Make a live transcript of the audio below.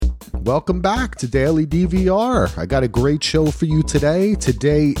welcome back to Daily DVR. I got a great show for you today.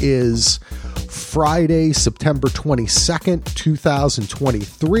 Today is Friday, September 22nd,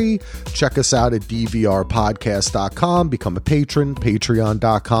 2023. Check us out at dvrpodcast.com. Become a patron,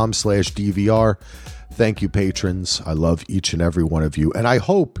 patreon.com/DVR. Thank you, patrons. I love each and every one of you. And I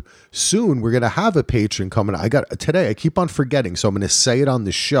hope soon we're going to have a patron coming. Today, I keep on forgetting, so I'm going to say it on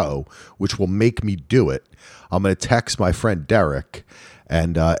the show, which will make me do it. I'm going to text my friend Derek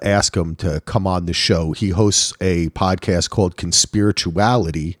and ask him to come on the show. He hosts a podcast called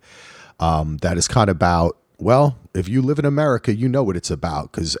Conspirituality that is kind of about, well, if you live in America, you know what it's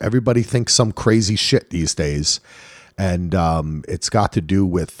about, because everybody thinks some crazy shit these days. And it's got to do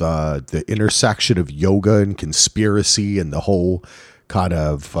with the intersection of yoga and conspiracy and the whole kind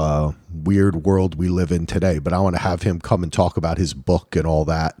of weird world we live in today. But I want to have him come and talk about his book and all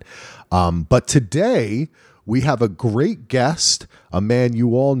that. But today we have a great guest, a man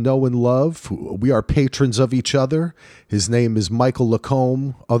you all know and love. We are patrons of each other. His name is Michael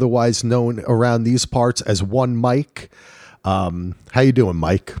Lacombe, otherwise known around these parts as One Mike. How you doing,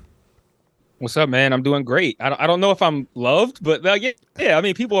 Mike? What's up, man? I'm doing great. I don't know if I'm loved, but yeah. I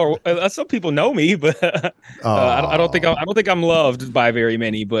mean, people are. Some people know me, but I don't think I'm loved by very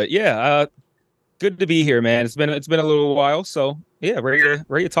many. But yeah, good to be here, man. It's been a little while, so yeah, ready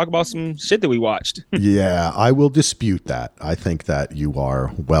to talk about some shit that we watched. Yeah, I will dispute that. I think that you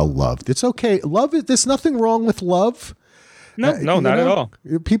are well loved. It's okay. There's nothing wrong with love. No, not at all.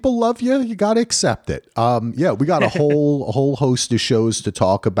 People love you. You got to accept it. Yeah, we got a whole host of shows to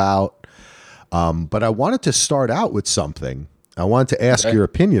talk about. But I wanted to start out with something. I wanted to ask your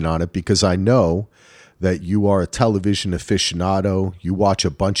opinion on it because I know that you are a television aficionado. You watch a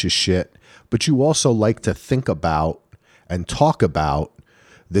bunch of shit, but you also like to think about and talk about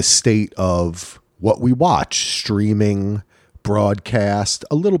the state of what we watch, streaming, broadcast,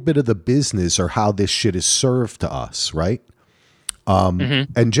 a little bit of the business or how this shit is served to us, right?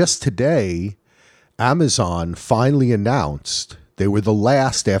 And just today, Amazon finally announced they were the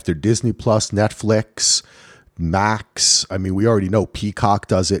last after Disney Plus, Netflix, Max. I mean, we already know Peacock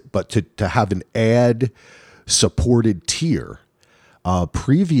does it, but to have an ad-supported tier.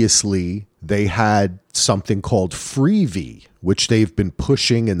 Previously, they had something called Freevee, which they've been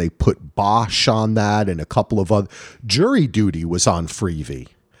pushing, and they put Bosch on that, and a couple of other. Jury Duty was on Freevee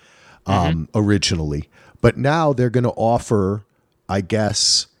originally, but now they're going to offer, I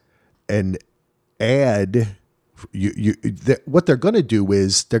guess, an ad. What they're going to do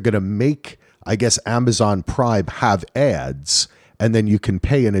is they're going to make, I guess, Amazon Prime have ads, and then you can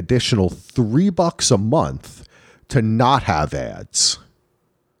pay an additional $3 a month to not have ads.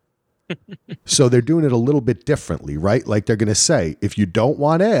 So they're doing it a little bit differently, right? Like they're going to say, if you don't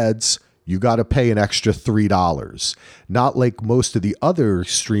want ads, you got to pay an extra $3. Not like most of the other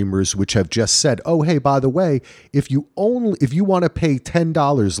streamers, which have just said, oh, hey, by the way, if you want to pay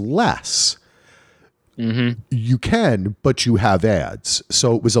 $10 less, you can, but you have ads.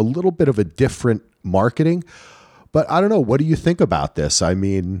 So it was a little bit of a different marketing. But I don't know. What do you think about this? I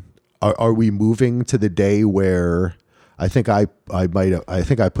mean, are we moving to the day where I think I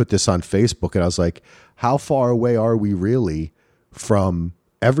put this on Facebook and I was like, how far away are we really from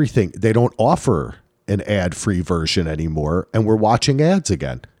everything? They don't offer an ad-free version anymore, and we're watching ads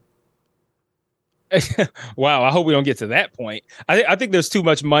again. Wow. I hope we don't get to that point. I think there's too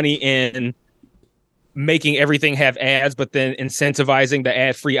much money in making everything have ads, but then incentivizing the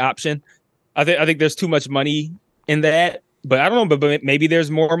ad-free option. I think there's too much money in that, but I don't know, but maybe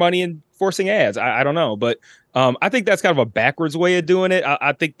there's more money in forcing ads. I don't know, but I think that's kind of a backwards way of doing it.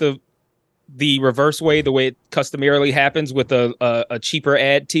 I think the reverse way, the way it customarily happens with a cheaper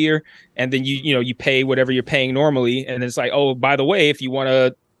ad tier, and then you pay whatever you're paying normally, and it's like, oh, by the way, if you want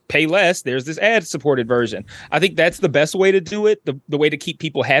to pay less, there's this ad supported version. I think that's the best way to do it, the way to keep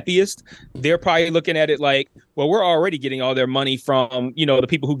people happiest. They're probably looking at it like, well, we're already getting all their money from the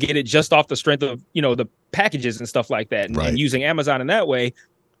people who get it just off the strength of the packages and stuff like that, and using Amazon in that way,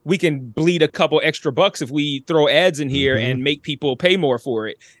 we can bleed a couple extra bucks if we throw ads in here and make people pay more for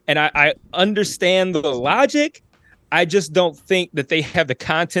it. And I understand the logic. I just don't think that they have the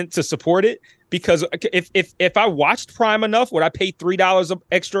content to support it. Because if I watched Prime enough, would I pay $3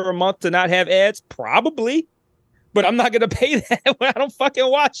 extra a month to not have ads? Probably. But I'm not going to pay that when I don't fucking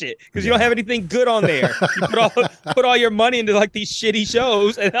watch it, because you don't have anything good on there. You put all your money into like these shitty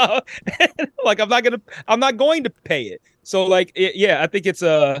shows, and like I'm not going to pay it. So like, I think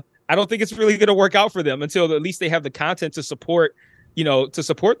I don't think it's really going to work out for them until at least they have the content to support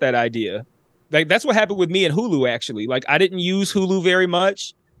that idea. Like that's what happened with me and Hulu, actually. Like I didn't use Hulu very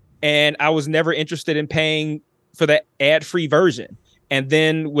much, and I was never interested in paying for the ad-free version. And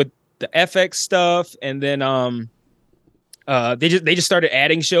then with the FX stuff, and then they just started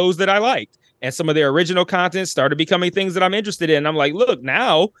adding shows that I liked, and some of their original content started becoming things that I'm interested in. And I'm like, look,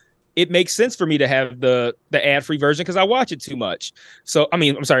 now it makes sense for me to have the ad-free version because I watch it too much. So, I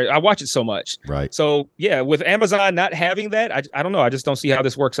mean, I'm sorry, I watch it so much. Right. So, yeah, with Amazon not having that, I don't know. I just don't see how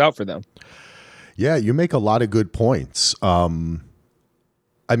this works out for them. Yeah, you make a lot of good points.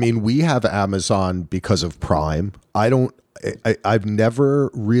 I mean, we have Amazon because of Prime. I've never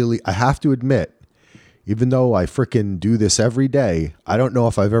really, I have to admit, even though I freaking do this every day, I don't know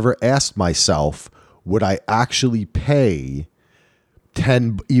if I've ever asked myself, would I actually pay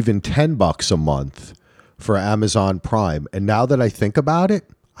 $10 a month for Amazon Prime? And now that I think about it,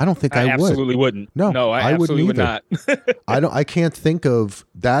 I don't think I would. Absolutely wouldn't. No, I absolutely would not. I can't think of,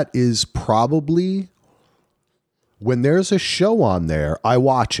 that is probably, when there's a show on there, I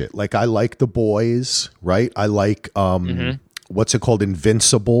watch it. Like I like The Boys, right? I like what's it called?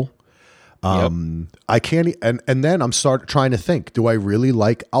 Invincible. I can't, and then I'm trying to think, do I really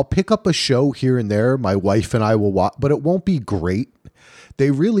like, I'll pick up a show here and there. My wife and I will watch, but it won't be great. They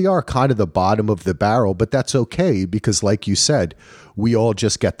really are kind of the bottom of the barrel, but that's okay because like you said, we all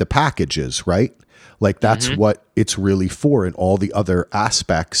just get the packages, right? Like that's what it's really for, and all the other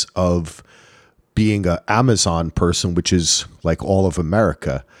aspects of being an Amazon person, which is like all of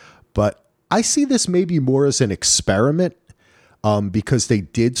America. But I see this maybe more as an experiment because they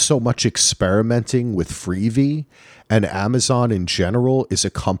did so much experimenting with Freevee, and Amazon in general is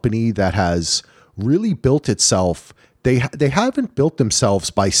a company that has really built itself. They haven't built themselves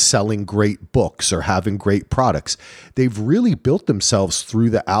by selling great books or having great products. They've really built themselves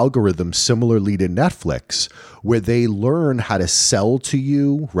through the algorithm, similarly to Netflix, where they learn how to sell to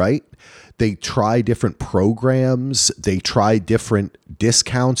you, right? They try different programs. They try different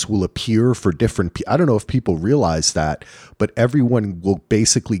discounts will appear for different people. I don't know if people realize that, but everyone will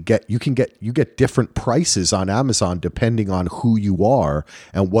basically you get different prices on Amazon depending on who you are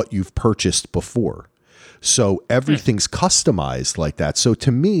and what you've purchased before. So everything's customized like that. So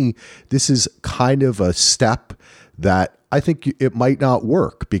to me, this is kind of a step that I think it might not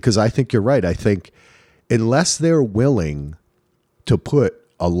work, because I think you're right. I think unless they're willing to put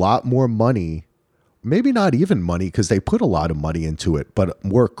a lot more money, maybe not even money because they put a lot of money into it, but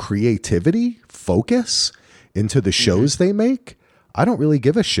more creativity, focus into the shows they make, I don't really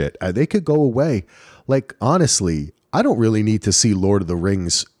give a shit. They could go away. Like, honestly, I don't really need to see Lord of the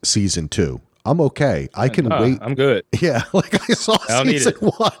Rings season 2. I'm okay. I can wait. I'm good. Yeah, like I saw season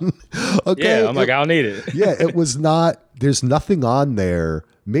 1. Okay. Yeah, I'm like, I don't need it. Yeah, it was not, there's nothing on there.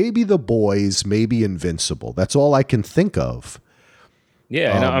 Maybe The Boys, maybe Invincible. That's all I can think of.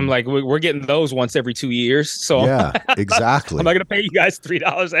 Yeah, and I'm like, we're getting those once every 2 years. So yeah, exactly. I'm not going to pay you guys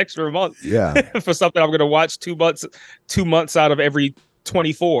 $3 extra a month. Yeah, for something I'm going to watch 2 months out of every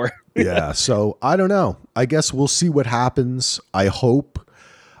 24. Yeah, so I don't know. I guess we'll see what happens. I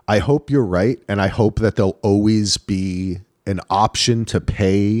hope you're right, and I hope that there'll always be an option to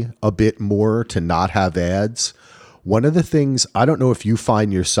pay a bit more to not have ads. One of the things, I don't know if you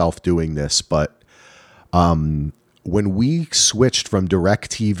find yourself doing this, but when we switched from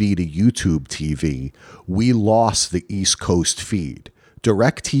DirecTV to YouTube TV, we lost the East Coast feed.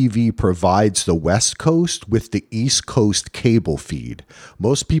 DirecTV provides the West Coast with the East Coast cable feed.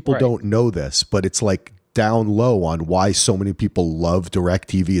 Most people don't know this, but it's like down low on why so many people love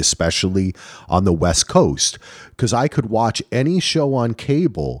DirecTV, especially on the West Coast. Because I could watch any show on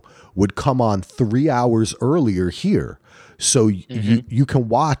cable would come on 3 hours earlier here. So you can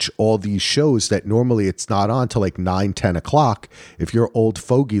watch all these shows that normally it's not on till like 9, 10 o'clock. If you're old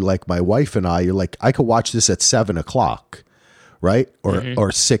fogey like my wife and I, you're like, I could watch this at 7 o'clock, right? Or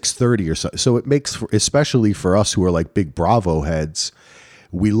 6:30 or so. So it makes, especially for us who are like big Bravo heads,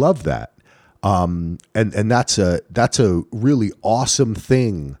 we love that. And that's a really awesome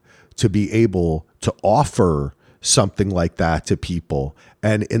thing to be able to offer something like that to people.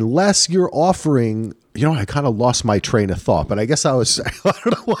 And unless you're offering, I kind of lost my train of thought, but I guess I don't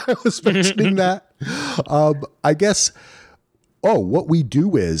know why I was mentioning that. I guess, what we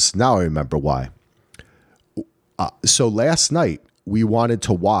do is, now I remember why. So last night we wanted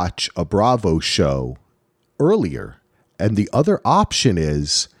to watch a Bravo show earlier. And the other option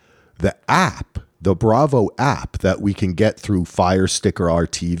is the app, the Bravo app that we can get through Fire Stick or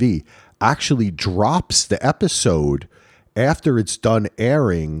RTV actually drops the episode after it's done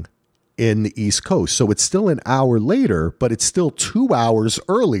airing in the East Coast. So it's still an hour later, but it's still 2 hours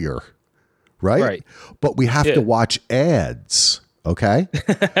earlier, right? But we have to watch ads, okay?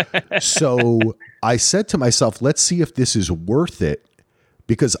 So I said to myself, let's see if this is worth it,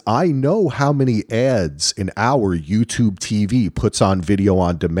 because I know how many ads an hour YouTube TV puts on video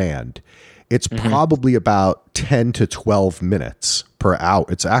on demand. It's probably about 10 to 12 minutes per hour.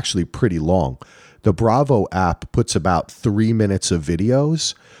 It's actually pretty long. The Bravo app puts about 3 minutes of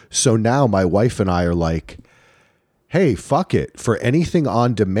videos. So now my wife and I are like, hey, fuck it. For anything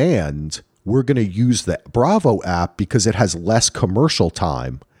on demand, we're going to use the Bravo app because it has less commercial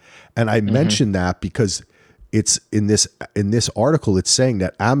time. And I mentioned that because it's in this article, it's saying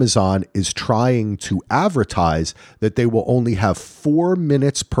that Amazon is trying to advertise that they will only have 4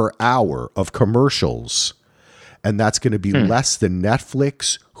 minutes per hour of commercials. And that's going to be less than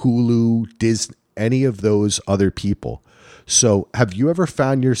Netflix, Hulu, Disney, any of those other people. So have you ever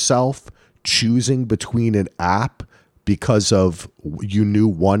found yourself choosing between an app because of you knew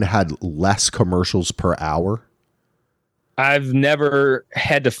one had less commercials per hour? I've never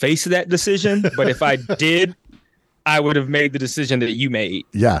had to face that decision, but if I did, I would have made the decision that you made.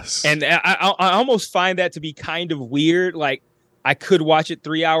 Yes. And I almost find that to be kind of weird. Like, I could watch it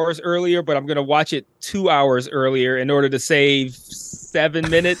 3 hours earlier, but I'm going to watch it 2 hours earlier in order to save 7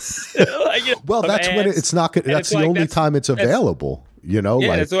 minutes. Well, that's when it's not good. That's the only time it's available, you know?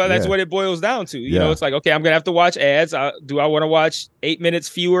 Yeah, that's what it boils down to. You know, it's like, okay, I'm going to have to watch ads. Do I want to watch 8 minutes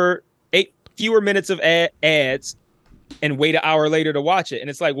fewer minutes of ads and wait an hour later to watch it? And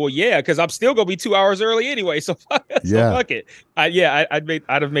it's like, well, yeah, because I'm still going to be 2 hours early anyway. So fuck it. I'd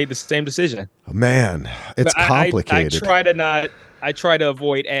have made the same decision. Man, it's complicated. I try to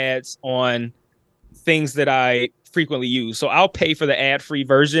avoid ads on things that I frequently use. So I'll pay for the ad-free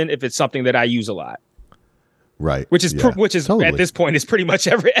version if it's something that I use a lot. Right. Which is totally. At this point is pretty much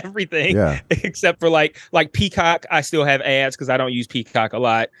everything except for like Peacock. I still have ads because I don't use Peacock a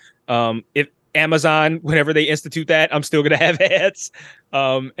lot. If Amazon, whenever they institute that, I'm still going to have ads.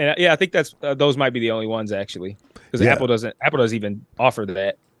 I think that's those might be the only ones actually, because Apple doesn't even offer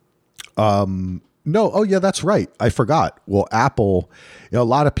that. No. Oh yeah, that's right. I forgot. Well, Apple, a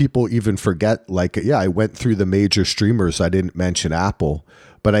lot of people even forget, like, I went through the major streamers. I didn't mention Apple,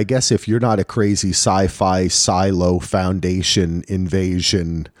 but I guess if you're not a crazy sci-fi silo foundation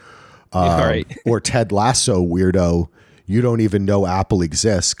invasion, or Ted Lasso weirdo, you don't even know Apple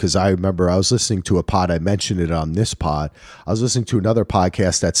exists. Because I remember I was listening to a pod, I mentioned it on this pod. I was listening to another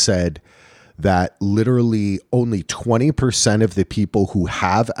podcast that said that literally only 20% of the people who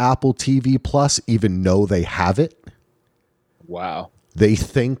have Apple TV Plus even know they have it. Wow. They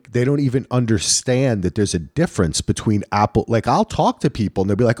think they don't even understand that there's a difference between Apple. Like, I'll talk to people and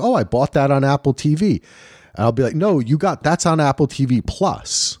they'll be like, oh, I bought that on Apple TV. And I'll be like, no, that's on Apple TV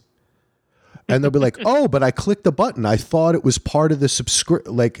Plus. And they'll be like, oh, but I clicked the button. I thought it was part of the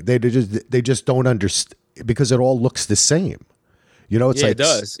subscription. Like, they just don't understand because it all looks the same. You know, it's like, it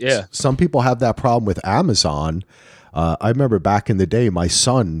does. Yeah. Some people have that problem with Amazon. I remember back in the day, my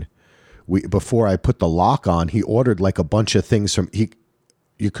son, before I put the lock on, he ordered like a bunch of things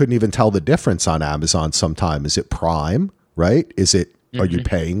you couldn't even tell the difference on Amazon sometimes. Is it Prime, right? Is it, are you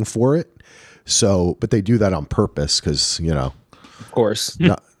paying for it? So, but they do that on purpose because, of course.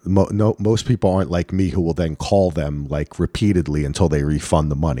 Most people aren't like me who will then call them like repeatedly until they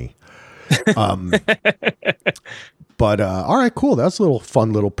refund the money. But all right, cool. That's a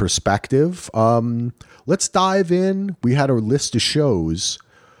fun little perspective. Let's dive in. We had our list of shows.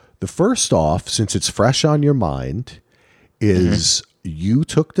 The first off, since it's fresh on your mind, is you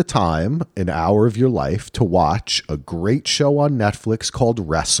took the time, an hour of your life, to watch a great show on Netflix called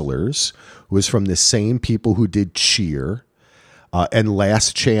Wrestlers. It was from the same people who did Cheer and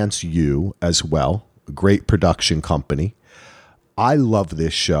Last Chance U as well. A great production company. I love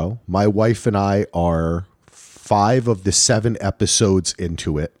this show. My wife and I are 5 of the 7 episodes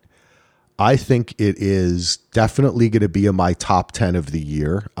into it. I think it is definitely going to be in my top 10 of the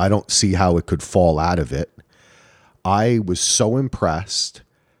year. I don't see how it could fall out of it. I was so impressed.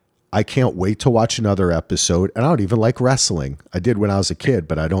 I can't wait to watch another episode. And I don't even like wrestling. I did when I was a kid,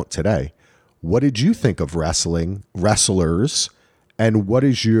 but I don't today. What did you think of Wrestlers? And what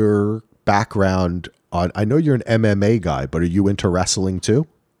is your background on? I know you're an MMA guy, but are you into wrestling too?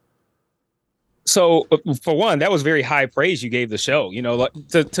 So for one, that was very high praise you gave the show. Like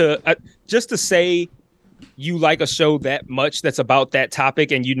just to say you like a show that much that's about that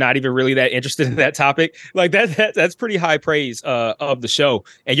topic and you're not even really that interested in that topic, like that's pretty high praise of the show,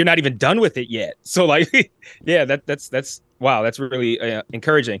 and you're not even done with it yet. So like, yeah, that's wow, that's really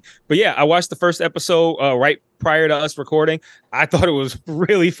encouraging. But yeah, I watched the first episode right prior to us recording. I thought it was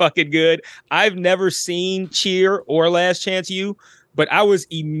really fucking good. I've never seen Cheer or Last Chance U. but I was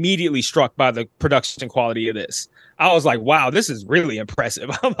immediately struck by the production quality of this. I was like, wow, this is really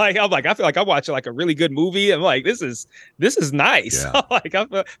impressive. I feel like I'm watching like a really good movie. I'm like, this is nice. Yeah. Like, I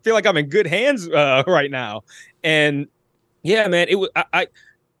feel like I'm in good hands right now. And yeah, man, it was,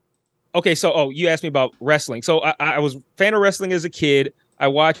 okay. So, you asked me about wrestling. So I was a fan of wrestling as a kid. I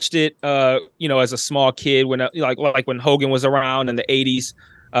watched it, as a small kid when like when Hogan was around in the 80s.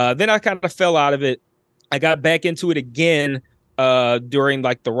 Then I kind of fell out of it. I got back into it again during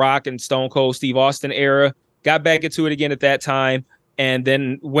like the Rock and Stone Cold Steve Austin era. Got back into it again at that time. And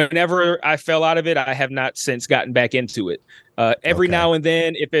then whenever I fell out of it, I have not since gotten back into it. Every now and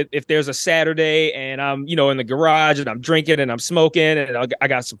then, if there's a Saturday and I'm, in the garage and I'm drinking and I'm smoking and I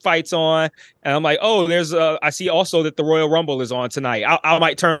got some fights on and I'm like, oh, I see also that the Royal Rumble is on tonight. I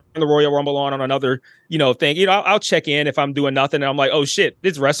might turn the Royal Rumble on another, thing. I'll check in if I'm doing nothing and I'm like, oh shit,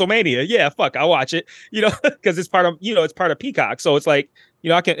 it's WrestleMania. Yeah, fuck, I'll watch it, because it's part of Peacock. So it's like,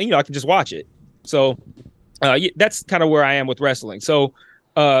 I can just watch it. So that's kind of where I am with wrestling. So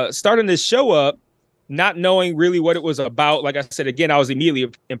starting this show up, not knowing really what it was about. Like I said, again, I was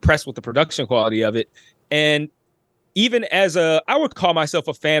immediately impressed with the production quality of it. And even I would call myself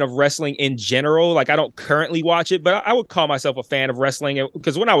a fan of wrestling in general. Like I don't currently watch it, but I would call myself a fan of wrestling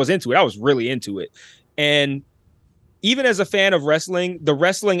because when I was into it, I was really into it. And even as a fan of wrestling, the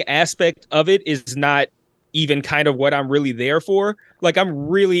wrestling aspect of it is not even kind of what I'm really there for. Like I'm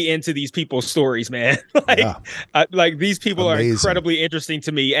really into these people's stories, man. Like these people are incredibly interesting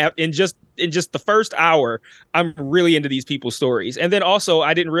to me. In just the first hour, I'm really into these people's stories. And then also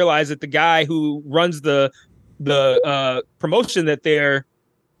I didn't realize that the guy who runs the promotion that they're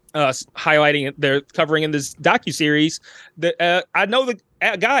highlighting, they're covering in this docuseries, that I know the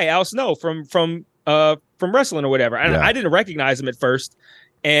guy Al Snow from wrestling or whatever. And I didn't recognize him at first.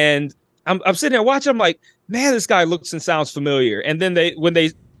 And I'm sitting there watching. I'm like, man, this guy looks and sounds familiar. And then when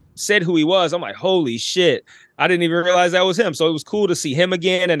they said who he was, I'm like, holy shit, I didn't even realize that was him. So it was cool to see him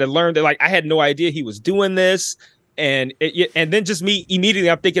again and to learn that, like, I had no idea he was doing this. And then just me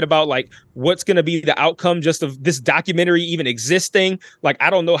immediately, I'm thinking about like what's going to be the outcome just of this documentary even existing. Like, I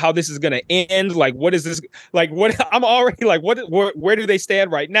don't know how this is going to end. Like, what is this? Like, what I'm already like, where do they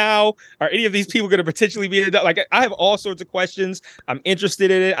stand right now? Are any of these people going to potentially be like, I have all sorts of questions. I'm interested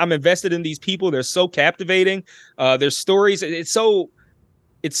in it. I'm invested in these people. They're so captivating. Their stories. It's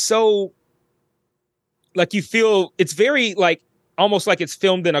so like you feel it's very like, almost like it's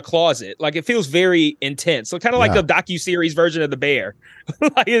filmed in a closet. Like it feels very intense. So kind of like the docu-series version of The Bear.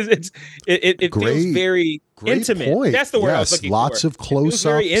 Like it feels very intimate. Point. That's the word I was looking lots for. Of close-ups.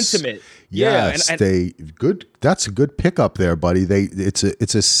 Very intimate. Yes, good. That's a good pickup there, buddy. It's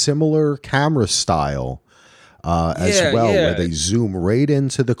a similar camera style where they zoom right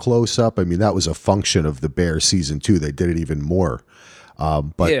into the close-up. I mean, that was a function of The Bear season 2. They did it even more.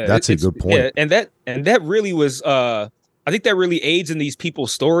 But that's a good point. Yeah, and that really was I think that really aids in these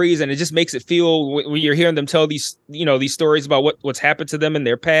people's stories, and it just makes it feel when you're hearing them tell these stories about what's happened to them in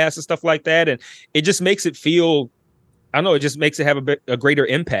their past and stuff like that, and it just makes it feel, I don't know, it just makes it have a greater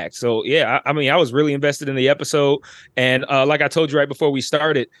impact. So yeah, I mean, I was really invested in the episode, and like I told you right before we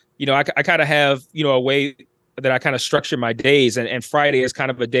started, I kind of have a way that I kind of structure my days, and Friday is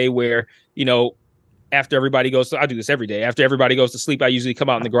kind of a day where after everybody goes to, I do this every day. After everybody goes to sleep, I usually come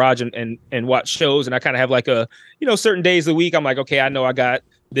out in the garage and watch shows. And I kind of have like certain days of the week. I'm like, okay, I know I got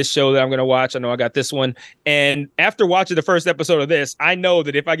this show that I'm going to watch. I know I got this one. And after watching the first episode of this, I know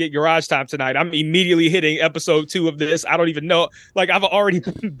that if I get garage time tonight, I'm immediately hitting episode 2 of this. I don't even know. Like I've already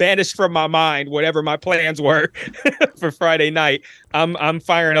banished from my mind whatever my plans were for Friday night. I'm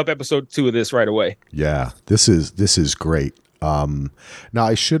firing up episode 2 of this right away. Yeah, this is great. Now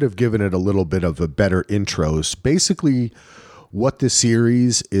I should have given it a little bit of a better intro. Basically, what the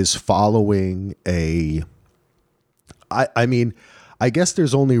series is following I guess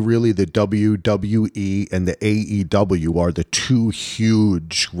there's only really the WWE and the AEW are the 2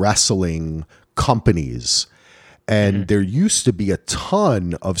 huge wrestling companies. And there used to be a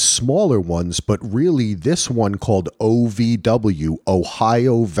ton of smaller ones, but really this one called OVW,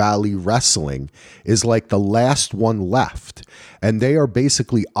 Ohio Valley Wrestling, is like the last one left. And they are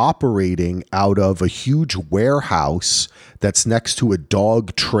basically operating out of a huge warehouse that's next to a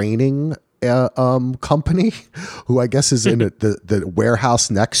dog training company, who I guess is in the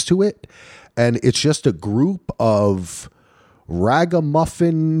warehouse next to it. And it's just a group of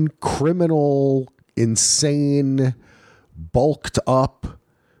ragamuffin, criminal, insane, bulked up,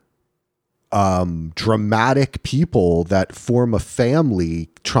 dramatic people that form a family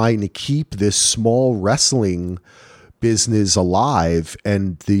trying to keep this small wrestling business alive,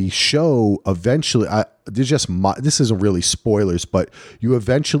 and the show eventually this isn't really spoilers, but you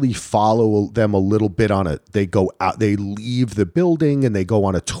eventually follow them a little bit they go out, they leave the building and they go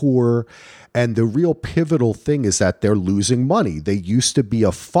on a tour, and the real pivotal thing is that they're losing money. They used to be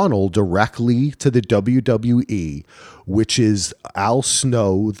a funnel directly to the WWE, which is Al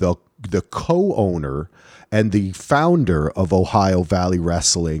Snow, the co-owner and the founder of Ohio Valley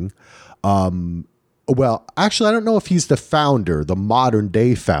Wrestling. Well, actually, I don't know if he's the founder, the modern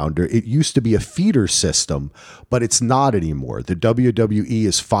day founder. It used to be a feeder system, but it's not anymore. The WWE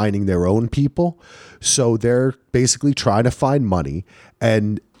is finding their own people. So they're basically trying to find money.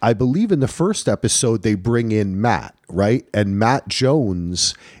 And I believe in the first episode, they bring in Matt, right? And Matt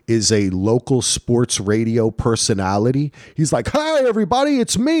Jones is a local sports radio personality. He's like, "Hi, everybody,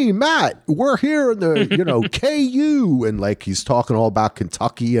 it's me, Matt. We're here in the, KU." And like, he's talking all about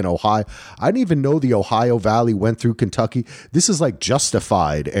Kentucky and Ohio. I didn't even know the Ohio Valley went through Kentucky. This is like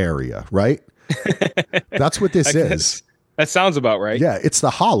Justified area, right? That's what this is. That sounds about right. Yeah, it's the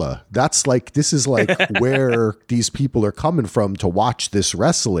holla. That's like, this is like where these people are coming from to watch this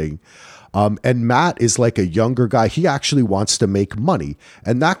wrestling. And Matt is like a younger guy. He actually wants to make money.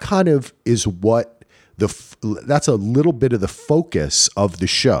 And that kind of is what that's a little bit of the focus of the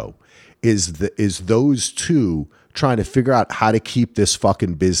show is those two trying to figure out how to keep this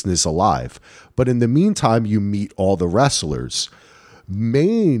fucking business alive. But in the meantime, you meet all the wrestlers.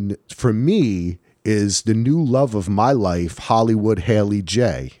 Main for me is the new love of my life, Hollywood Haley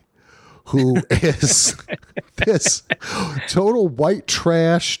J, who is this total white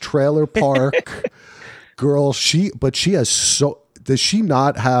trash trailer park girl. Does she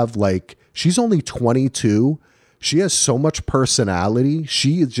not have, like, she's only 22. She has so much personality.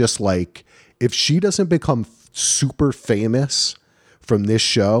 She is just like, if she doesn't become super famous from this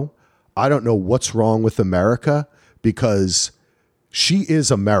show, I don't know what's wrong with America, because she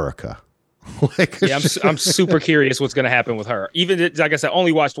is America. Yeah, I'm super curious what's going to happen with her. Even, like I said,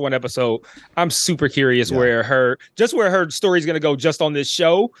 only watched one episode. I'm super curious where her story is going to go just on this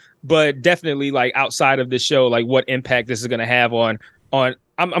show, but definitely like outside of this show, like what impact this is going to have on.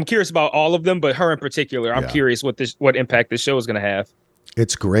 I'm curious about all of them, but her in particular, I'm curious what impact this show is going to have.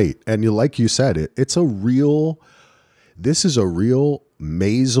 It's great, and like you said, this is a real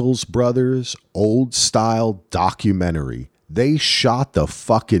Maisels Brothers old style documentary. They shot the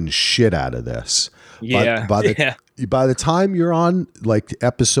fucking shit out of this. Yeah. By the time you're on like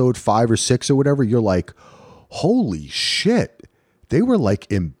episode 5 or 6 or whatever, you're like, holy shit. They were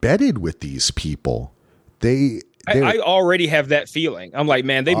like embedded with these people. I already have that feeling. I'm like,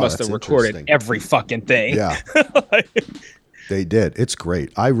 man, they must have recorded every fucking thing. Yeah. They did. It's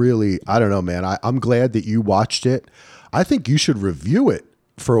great. I don't know, man. I'm glad that you watched it. I think you should review it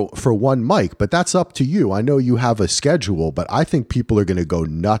for one mic, but that's up to you. I know you have a schedule, but I think people are going to go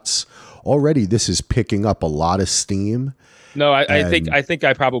nuts. Already this is picking up a lot of steam. No, I think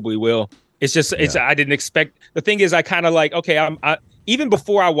I probably will. It's just I didn't expect. The thing is, I kind of like, okay, even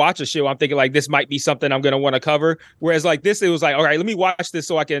before I watch a show, I'm thinking like this might be something I'm going to want to cover. Whereas like this, it was like, all right, let me watch this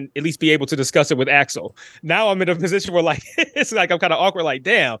so I can at least be able to discuss it with Axel. Now I'm in a position where like, it's like, I'm kind of awkward. Like,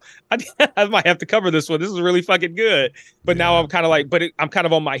 damn, I might have to cover this one. This is really fucking good. But now I'm kind of like, I'm kind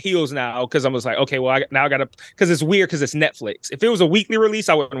of on my heels now. Cause I'm just like, okay, well, I got to, cause it's weird. Cause it's Netflix. If it was a weekly release,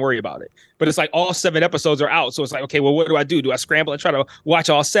 I wouldn't worry about it. But it's like all 7 episodes are out. So it's like, okay, well, what do I do? Do I scramble and try to watch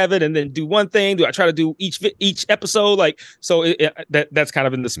all 7 and then do one thing? Do I try to do each episode? Like, so that's kind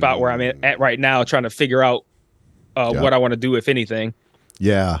of in the spot where I'm at right now, trying to figure out what I want to do, if anything.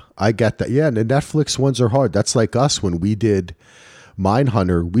 Yeah, I get that. Yeah, and the Netflix ones are hard. That's like us when we did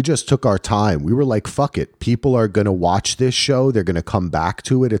Mindhunter. We just took our time. We were like, fuck it. People are going to watch this show. They're going to come back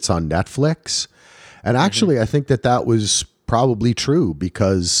to it. It's on Netflix. And actually, I think that was probably true,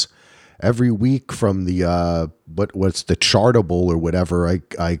 because every week from the what's the Chartable or whatever,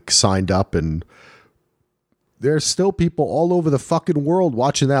 I signed up, and there's still people all over the fucking world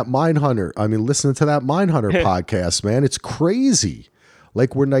watching that Mindhunter. I mean, listening to that Mindhunter podcast, man. It's crazy.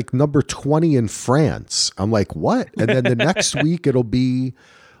 Like, we're like number 20 in France. I'm like, what? And then the next week it'll be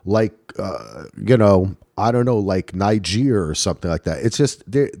like, I don't know, like Nigeria or something like that. It's just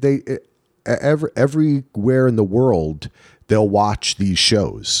everywhere in the world they'll watch these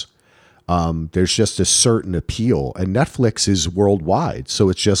shows. There's just a certain appeal, and Netflix is worldwide. So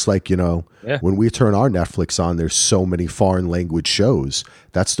it's just like, when we turn our Netflix on, there's so many foreign language shows.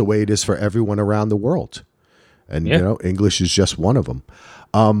 That's the way it is for everyone around the world. And, English is just one of them.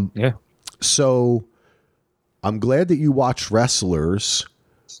 So I'm glad that you watch Wrestlers.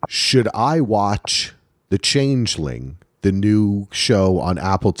 Should I watch The Changeling? the new show on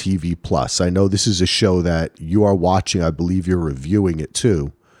Apple TV Plus. I know this is a show that you are watching. I believe you're reviewing it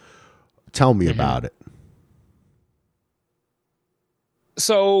too. Tell me about it.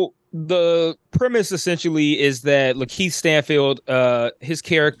 So the premise essentially is that Lakeith Stanfield, his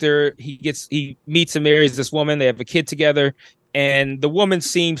character, he meets and marries this woman. They have a kid together, and the woman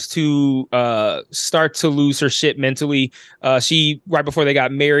seems to start to lose her shit mentally. She, right before they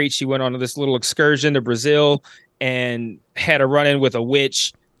got married, she went on this little excursion to Brazil and had a run-in with a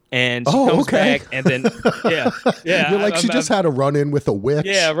witch. And she comes back, and then yeah. You're like, she just had a run-in with a witch.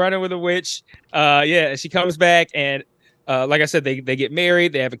 Yeah, run-in with a witch. She comes back, and like I said, they get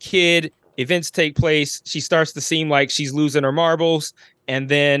married, they have a kid, events take place. She starts to seem like she's losing her marbles. And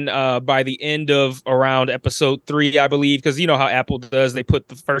then by the end of around episode 3, I believe, because you know how Apple does, they put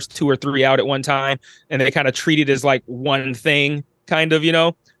the first 2 or 3 out at one time, and they kind of treat it as like one thing, kind of, you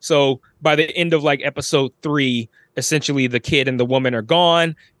know? So by the end of like episode 3, essentially the kid and the woman are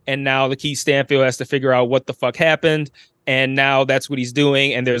gone. And now Lakeith Stanfield has to figure out what the fuck happened. And now that's what he's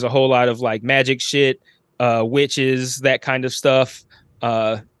doing. And there's a whole lot of like magic shit, witches, that kind of stuff.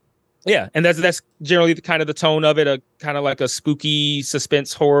 And that's generally the kind of the tone of it, a kind of like a spooky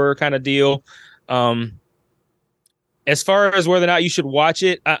suspense horror kind of deal. As far as whether or not you should watch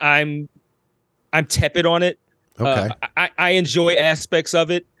it, I'm tepid on it. Okay. I enjoy aspects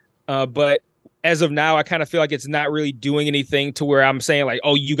of it, but as of now, I kind of feel like it's not really doing anything to where I'm saying like,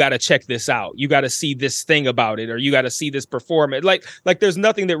 oh, you got to check this out. You got to see this thing about it, or you got to see this performance. Like there's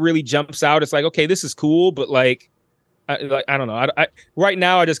nothing that really jumps out. It's like, okay, this is cool, but I don't know. I right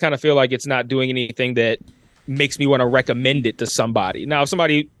now, I just kind of feel like it's not doing anything that makes me want to recommend it to somebody. Now, if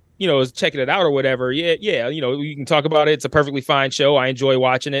somebody, is checking it out or whatever, yeah, you can talk about it. It's a perfectly fine show. I enjoy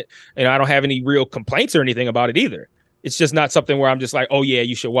watching it, and I don't have any real complaints or anything about it either. It's just not something where I'm just like, oh yeah,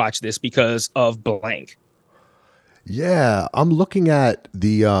 you should watch this because of blank. Yeah, I'm looking at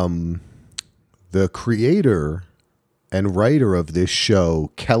the creator and writer of this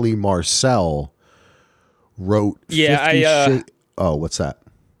show, Kelly Marcel, wrote. What's that?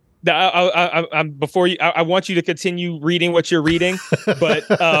 I'm before you. I want you to continue reading what you're reading, but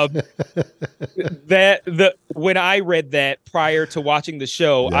when I read that prior to watching the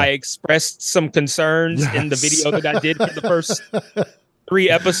show, I expressed some concerns in the video that I did for the first 3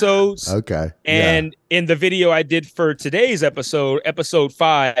 episodes. Okay, and in the video I did for today's episode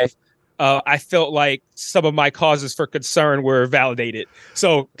 5. I felt like some of my causes for concern were validated.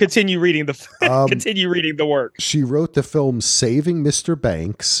 So continue reading the work. She wrote the films Saving Mr.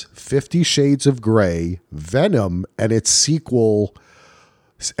 Banks, 50 Shades of Grey, Venom, and its sequel,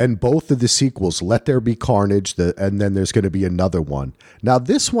 and both of the sequels, Let There Be Carnage, and then there's going to be another one. Now,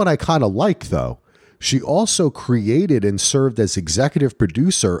 this one I kind of like, though. She also created and served as executive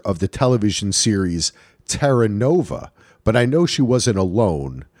producer of the television series Terra Nova, but I know she wasn't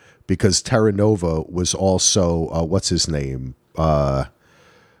alone, because Terra Nova was also, what's his name? Craig.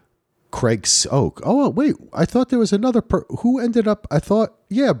 Wait, I thought there was another who ended up,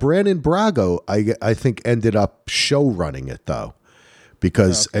 Brandon Brago, I think ended up show running it though,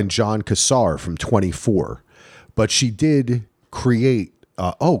 because, and John Cassar from 24. But she did create,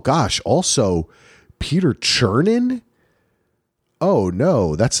 also Peter Chernin. Oh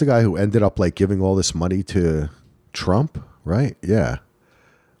no, that's the guy who ended up like giving all this money to Trump, right? Yeah.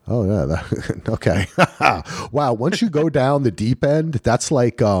 Oh yeah. Okay. Wow. Once you go down the deep end, that's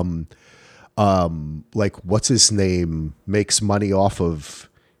like what's his name makes money off of.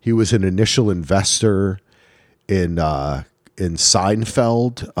 He was an initial investor in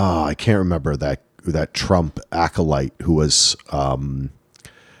Seinfeld. I can't remember that Trump acolyte who was an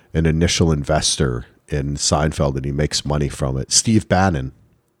initial investor in Seinfeld, and he makes money from it. Steve Bannon.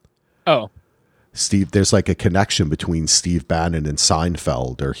 Oh. Steve, there's like a connection between Steve Bannon and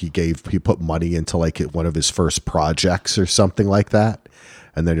Seinfeld, or he put money into like one of his first projects or something like that.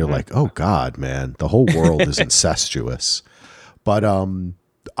 And then you're like, oh God, man, the whole world is incestuous. But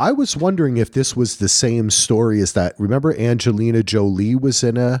I was wondering if this was the same story as that. Remember Angelina Jolie was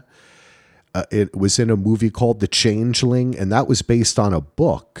in a movie called The Changeling, and that was based on a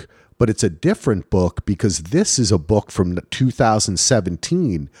book, but it's a different book because this is a book from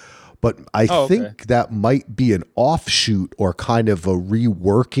 2017. But I think that might be an offshoot or kind of a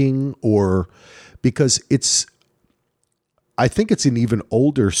reworking, or because I think it's an even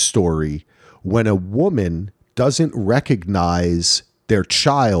older story when a woman doesn't recognize their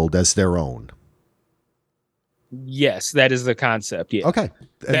child as their own. Yes, that is the concept. Yeah. Okay.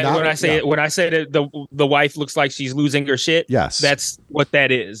 When I say that the wife looks like she's losing her shit. Yes, that's what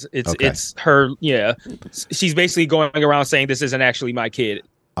that is. It's her. Yeah, she's basically going around saying this isn't actually my kid.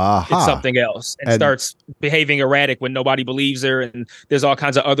 it's something else and starts behaving erratic when nobody believes her, and there's all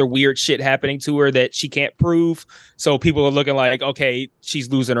kinds of other weird shit happening to her that she can't prove. So people are looking like, okay, she's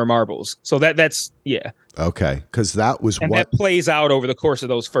losing her marbles. So that's okay, because that plays out over the course of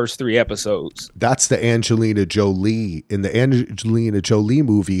those first 3 episodes. That's the Angelina Jolie. In the Angelina Jolie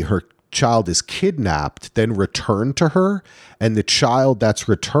movie, her child is kidnapped, then returned to her, and the child that's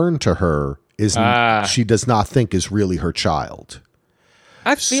returned to her is she does not think is really her child.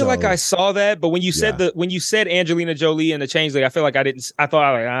 I feel like I saw that, but when you said Angelina Jolie and the Changeling, I feel like I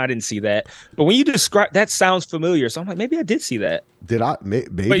didn't see that. But when you describe that, sounds familiar, so I'm like, maybe I did see that. Did I?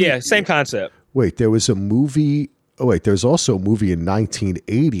 Maybe. But yeah, same concept. Wait, there was a movie. Oh wait, there's also a movie in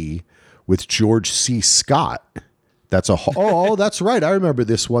 1980 with George C. Scott. That's that's right. I remember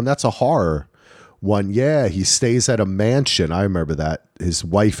this one. That's a horror one. Yeah, he stays at a mansion. I remember that. His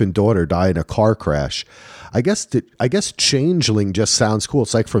wife and daughter die in a car crash. I guess Changeling just sounds cool.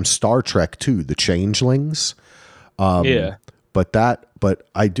 It's like from Star Trek 2, the Changelings. But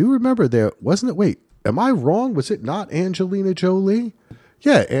I do remember there wasn't it. Wait, am I wrong? Was it not Angelina Jolie?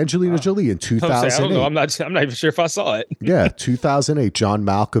 Yeah, Angelina Jolie in 2008. I don't know. I'm not even sure if I saw it. Yeah, 2008. John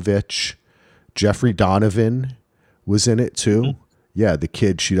Malkovich, Jeffrey Donovan was in it too. Mm-hmm. Yeah, the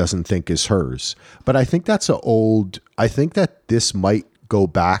kid she doesn't think is hers. But I think that's I think that this might go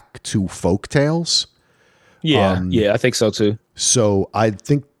back to folktales. Yeah, I think so too. So I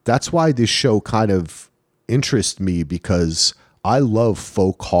think that's why this show kind of interests me, because I love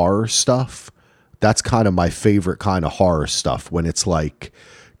folk horror stuff. That's kind of my favorite kind of horror stuff, when it's like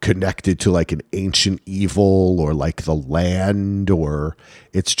connected to like an ancient evil or like the land, or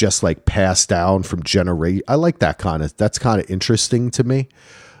it's just like passed down from generation. I like that's kind of interesting to me.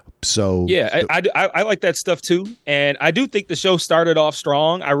 So yeah, I like that stuff too, and I do think the show started off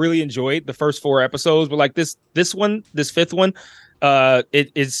strong. I really enjoyed the first 4 episodes, but like this 5th one,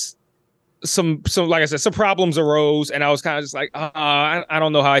 it is some like I said, some problems arose, and I was kind of just like, I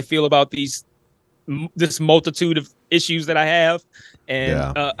don't know how I feel about this multitude of issues that I have,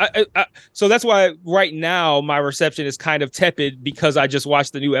 and so that's why right now my reception is kind of tepid, because I just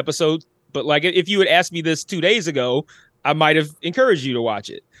watched the new episode. But like, if you had asked me this 2 days ago, I might have encouraged you to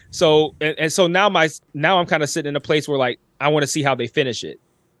watch it. So so now I'm kind of sitting in a place where like I want to see how they finish it,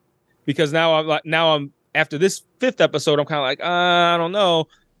 because now I'm after this 5th episode, I'm kind of like, I don't know,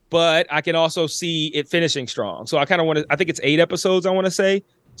 but I can also see it finishing strong. So I kind of want to. I think it's 8 episodes, I want to say.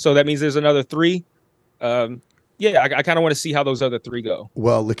 So that means there's another 3. I kind of want to see how those other 3 go.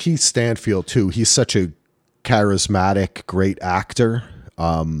 Well, Lakeith Stanfield too. He's such a charismatic, great actor.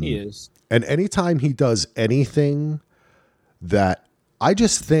 He is. And anytime he does anything, that I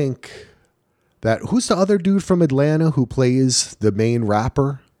just think that who's the other dude from Atlanta who plays the main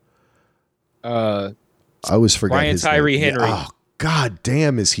rapper? I always forget Brian his Tyree name. Henry. Yeah, God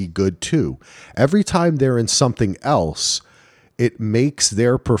damn, is he good too? Every time they're in something else, it makes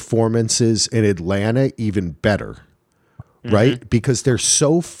their performances in Atlanta even better. Right? Because they're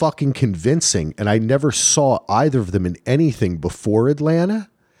so fucking convincing, and I never saw either of them in anything before Atlanta,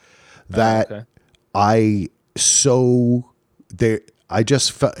 that I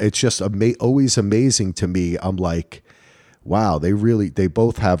just felt it's just always amazing to me. I'm like, wow, they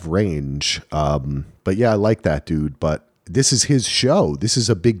both have range. But yeah, I like that dude. But this is his show. This is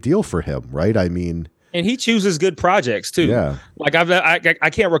a big deal for him, right? I mean, and he chooses good projects too. Yeah, like I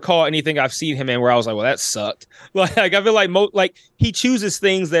can't recall anything I've seen him in where I was like, well, that sucked. Like I feel like he chooses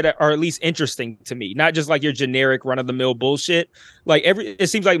things that are at least interesting to me, not just like your generic run of the mill bullshit. Like it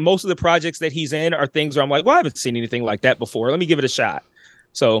seems like most of the projects that he's in are things where I'm like, well, I haven't seen anything like that before. Let me give it a shot.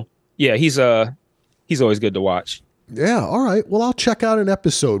 So yeah, he's always good to watch. Yeah. All right. Well, I'll check out an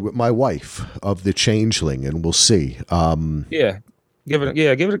episode with my wife of The Changeling, and we'll see. Yeah. Give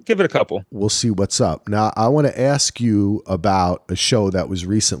it a couple. We'll see what's up. Now, I want to ask you about a show that was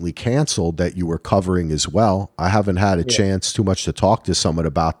recently canceled that you were covering as well. I haven't had a chance too much to talk to someone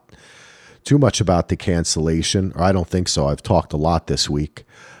about the cancellation, or I don't think so. I've talked a lot this week.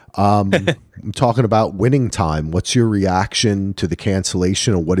 I'm talking about Winning Time. What's your reaction to the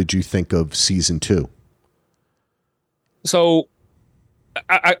cancellation, and what did you think of season 2? So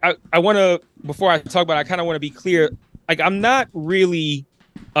I want to, before I talk about it, I kind of want to be clear. Like, I'm not really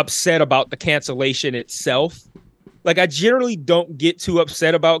upset about the cancellation itself. Like, I generally don't get too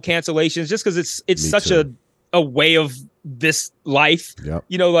upset about cancellations, just because it's such a way of this life,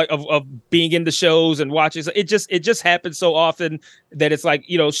 you know, like of being in the shows and watching. It just happens so often that it's like,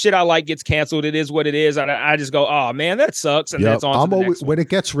 you know, shit I like gets canceled. It is what it is. And I just go, oh man, that sucks. And that's on to the next one. When it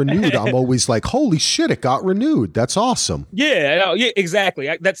gets renewed, I'm always like, holy shit, it got renewed. That's awesome. Yeah, exactly.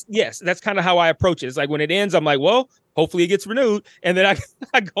 That's kind of how I approach it. It's like when it ends, I'm like, well, Hopefully it gets renewed. And then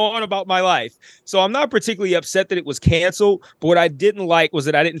I go on about my life. So I'm not particularly upset that it was canceled. But what I didn't like was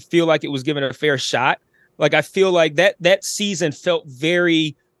that I didn't feel like it was given a fair shot. Like, I feel like that season felt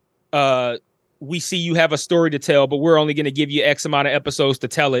very, we see you have a story to tell, but we're only going to give you X amount of episodes to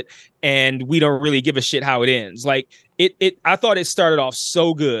tell it. And we don't really give a shit how it ends. Like, I thought it started off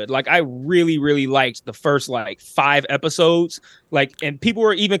so good. Like, I really, really liked the first like 5 episodes. Like, and people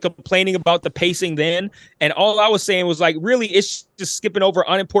were even complaining about the pacing then. And all I was saying was like, really, it's just skipping over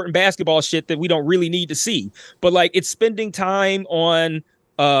unimportant basketball shit that we don't really need to see. But like, it's spending time on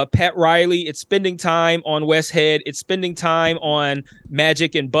Pat Riley, it's spending time on Westhead, it's spending time on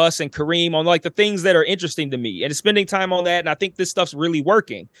Magic and Bus and Kareem, on like the things that are interesting to me, and it's spending time on that. And I think this stuff's really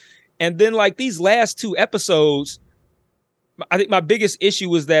working. And then like these last 2 episodes, I think my biggest issue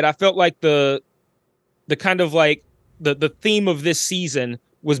was that I felt like the kind of like the theme of this season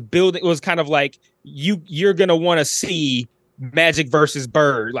was kind of like you're gonna want to see Magic versus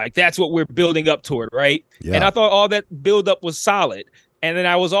Bird, like that's what we're building up toward, right? Yeah. And I thought all that build up was solid. And then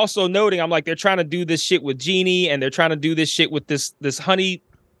I was also noting, I'm like, they're trying to do this shit with Jeannie, and they're trying to do this shit with this honey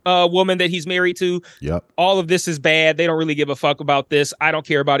woman that he's married to. Yep. All of this is bad. They don't really give a fuck about this. I don't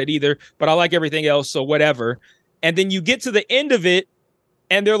care about it either, but I like everything else, so whatever. And then you get to the end of it,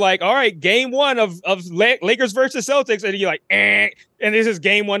 and they're like, all right, game 1 of Lakers versus Celtics. And you're like, and this is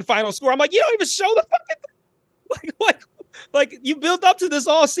game 1 final score. I'm like, you don't even show the fucking like you built up to this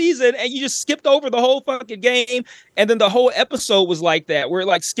all season and you just skipped over the whole fucking game. And then the whole episode was like that, where it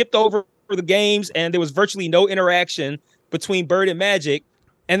like skipped over the games and there was virtually no interaction between Bird and Magic.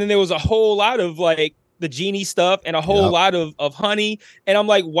 And then there was a whole lot of like the Genie stuff and a whole lot of honey. And I'm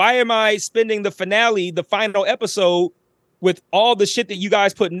like, why am I spending the finale, the final episode, with all the shit that you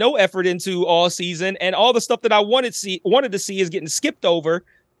guys put no effort into all season, and all the stuff that I wanted to see is getting skipped over?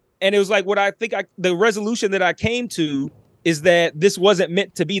 And it was like, what I think the resolution that I came to is that this wasn't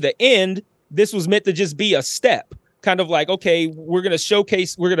meant to be the end. This was meant to just be a step. Kind of like, okay, we're going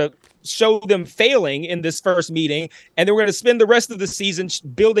to show them failing in this first meeting, and then we're going to spend the rest of the season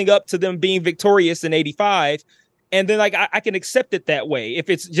building up to them being victorious in 85. And then like, I can accept it that way if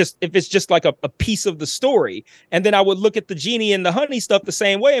it's just like a piece of the story. And then I would look at the Genie and the honey stuff the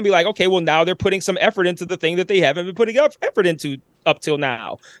same way and be like, okay, well, now they're putting some effort into the thing that they haven't been putting effort into up till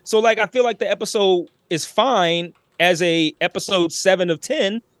now. So like, I feel like the episode is fine as a episode 7 of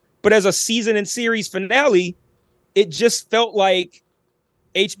 10, but as a season and series finale, it just felt like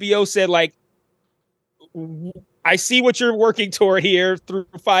HBO said, like, I see what you're working toward here through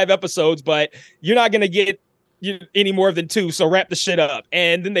 5 episodes, but you're not going to get any more than 2, so wrap the shit up.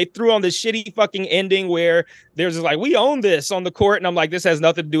 And then they threw on this shitty fucking ending where there's like, we own this on the court, and I'm like, this has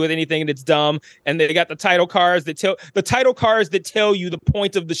nothing to do with anything, and it's dumb. And they got the title cards that tell you the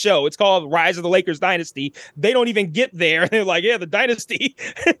point of the show. It's called Rise of the Lakers Dynasty. They don't even get there. They're like, yeah, the dynasty.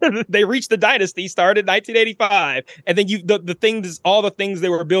 They reached the dynasty, started 1985, and then all the things they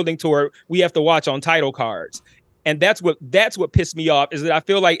were building toward, we have to watch on title cards. And that's what pissed me off, is that I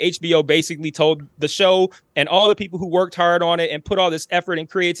feel like HBO basically told the show and all the people who worked hard on it and put all this effort and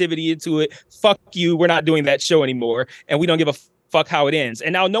creativity into it, fuck you, we're not doing that show anymore, and we don't give a fuck how it ends.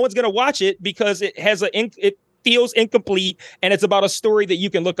 And now no one's going to watch it because it feels incomplete, and it's about a story that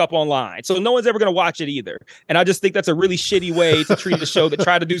you can look up online. So no one's ever going to watch it either. And I just think that's a really shitty way to treat a show that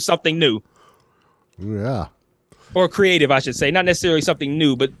tried to do something new. Yeah. Or creative, I should say, not necessarily something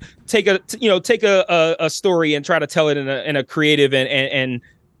new, but take a story and try to tell it in a creative and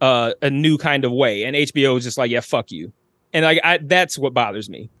a new kind of way. And HBO is just like, yeah, fuck you. And that's what bothers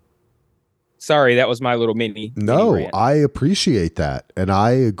me. Sorry, that was my little mini. No, mini rant. I appreciate that, and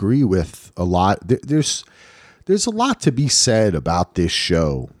I agree with a lot. There's a lot to be said about this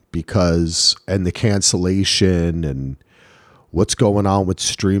show and the cancellation and what's going on with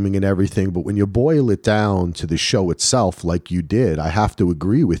streaming and everything. But when you boil it down to the show itself, like you did, I have to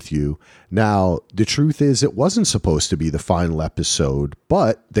agree with you. Now, the truth is it wasn't supposed to be the final episode,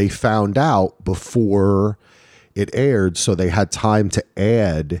 but they found out before it aired, so they had time to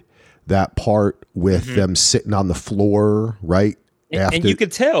add that part with them sitting on the floor, right? And you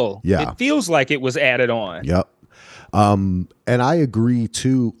could tell. Yeah. It feels like it was added on. Yep. And I agree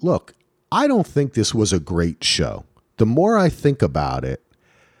too. Look, I don't think this was a great show. The more I think about it,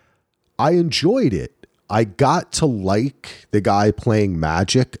 I enjoyed it. I got to like the guy playing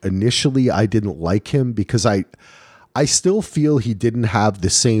Magic. Initially, I didn't like him because I still feel he didn't have the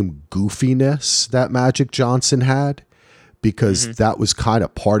same goofiness that Magic Johnson had, because that was kind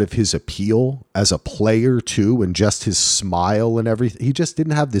of part of his appeal as a player too, and just his smile and everything. He just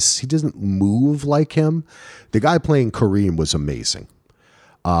didn't have this. He doesn't move like him. The guy playing Kareem was amazing.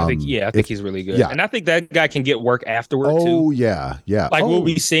 I think he's really good. Yeah. And I think that guy can get work afterward too. Oh yeah. Like we'll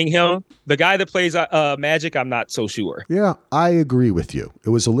be seeing him. The guy that plays Magic, I'm not so sure. Yeah, I agree with you. It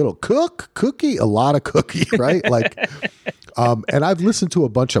was a little a lot of cookie, right? Like, and I've listened to a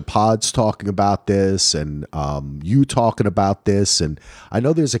bunch of pods talking about this, and you talking about this, and I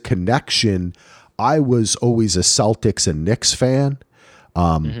know there's a connection. I was always a Celtics and Knicks fan.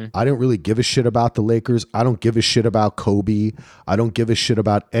 I didn't really give a shit about the Lakers. I don't give a shit about Kobe. I don't give a shit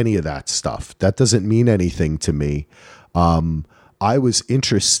about any of that stuff. That doesn't mean anything to me. I was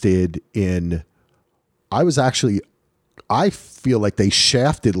interested in, I feel like they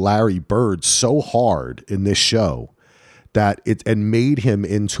shafted Larry Bird so hard in this show and made him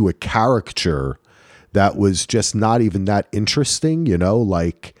into a caricature that was just not even that interesting,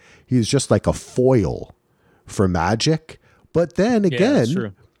 like he's just like a foil for Magic. But then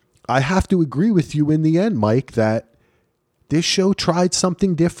again, I have to agree with you in the end, Mike, that this show tried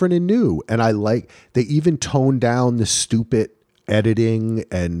something different and new. And they even toned down the stupid editing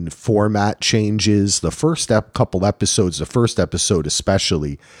and format changes. The first couple episodes, the first episode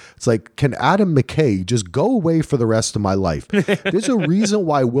especially, it's like, can Adam McKay just go away for the rest of my life? There's a reason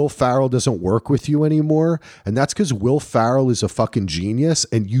why Will Ferrell doesn't work with you anymore, and that's because Will Ferrell is a fucking genius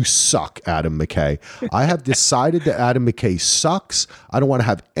and you suck, Adam McKay. I have decided that Adam McKay sucks. I don't want to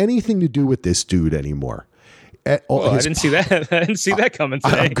have anything to do with this dude anymore. I didn't see that. I didn't see that coming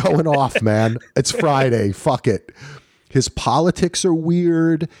today. I'm going off, man. It's Friday. Fuck it. His politics are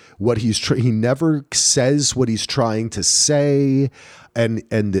weird. He never says what he's trying to say, and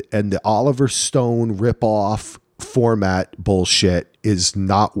the Oliver Stone ripoff format bullshit is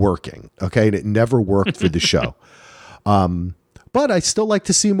not working. Okay, and it never worked for the show. But I still like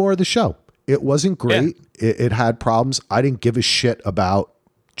to see more of the show. It wasn't great. Yeah. It had problems. I didn't give a shit about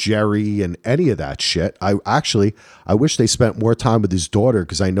Jerry and any of that shit. I wish they spent more time with his daughter,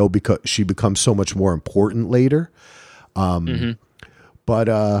 because I know because she becomes so much more important later. But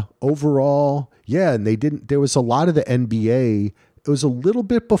overall, yeah, and there was a lot of the NBA. It was a little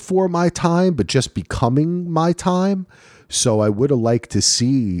bit before my time, but just becoming my time. So I would have liked to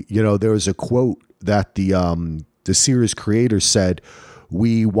see, there was a quote that the series creator said,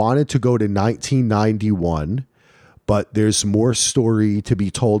 we wanted to go to 1991, but there's more story to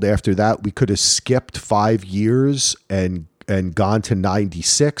be told after that. We could have skipped 5 years and gone to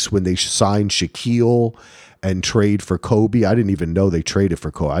 96 when they signed Shaquille and trade for Kobe. I didn't even know they traded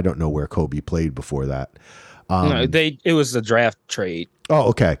for Kobe. I don't know where Kobe played before that. No, it was a draft trade. Oh,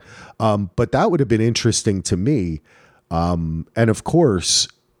 okay. But that would have been interesting to me. And of course,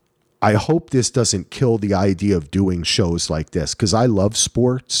 I hope this doesn't kill the idea of doing shows like this, because I love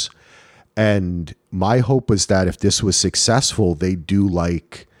sports. And my hope was that if this was successful, they do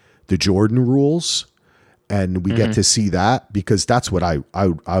like the Jordan rules, and we get to see that, because that's what I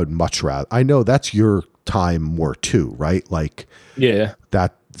would much rather. I know that's your time more too, right? Like, yeah,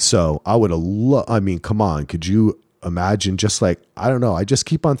 that. So I would have I mean, come on, could you imagine just like, I don't know, I just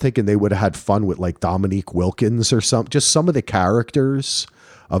keep on thinking they would have had fun with like Dominique Wilkins or something, just some of the characters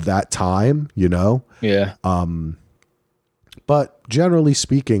of that time, Yeah. But generally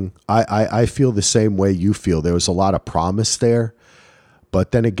speaking, I feel the same way you feel. There was a lot of promise there,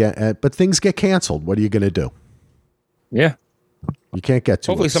 but then again, but things get canceled. What are you going to do? Yeah. You can't get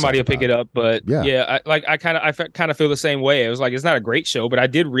too. Hopefully somebody will pick it up, but I kind of feel the same way. It was like, it's not a great show, but I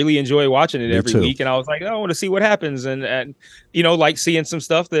did really enjoy watching it every week, and I was like, I want to see what happens, and like seeing some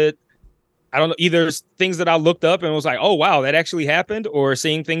stuff that I don't know, either things that I looked up and was like, oh wow, that actually happened, or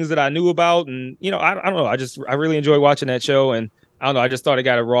seeing things that I knew about, and I don't know, I really enjoy watching that show, and I don't know, I just thought it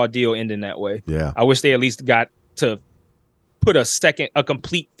got a raw deal ending that way. Yeah, I wish they at least got to put a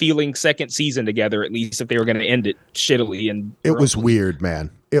complete feeling second season together, at least, if they were going to end it shittily. And it was weird, man.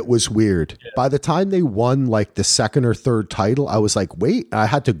 It was weird. Yeah. By the time they won like the second or third title, I was like, wait, I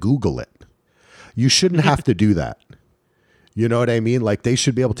had to Google it. You shouldn't have to do that. You know what I mean? Like, they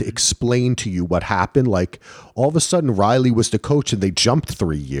should be able to explain to you what happened. Like, all of a sudden Riley was the coach and they jumped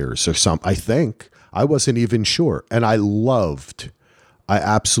 3 years or something. I think I wasn't even sure. And I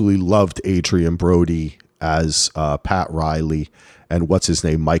absolutely loved Adrian Brody as Pat Riley, and what's his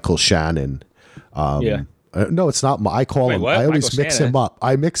name, Michael Shannon. No, it's not. I call him. I always mix him up.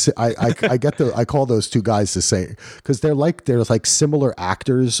 I mix it. I call those two guys the same, because they're like similar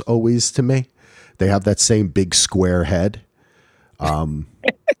actors always to me. They have that same big square head.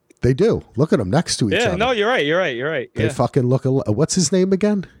 They do. Look at them next to each other. Yeah, no, you're right. They fucking look. What's his name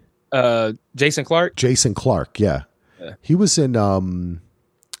again? Jason Clarke. Jason Clarke. Yeah. He was in.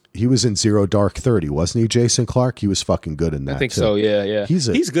 He was in Zero Dark 30, wasn't he, Jason Clarke? He was fucking good in that. I think so, yeah.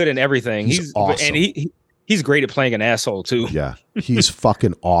 He's good in everything. He's awesome. And he he's great at playing an asshole too. Yeah, he's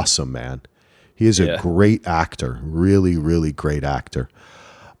fucking awesome, man. He is a great actor, really, really great actor.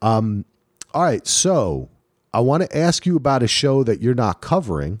 All right, so I want to ask you about a show that you're not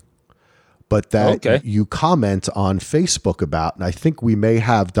covering, but that you comment on Facebook about, and I think we may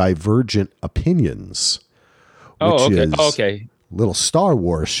have divergent opinions. Okay. Little Star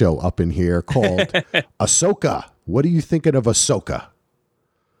Wars show up in here called Ahsoka. What are you thinking of Ahsoka?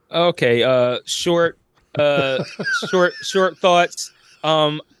 Okay, short thoughts.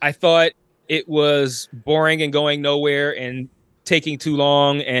 I thought it was boring and going nowhere and taking too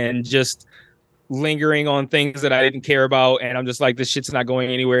long and just lingering on things that I didn't care about. And I'm just like, this shit's not going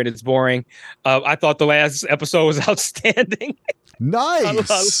anywhere and it's boring. I thought the last episode was outstanding.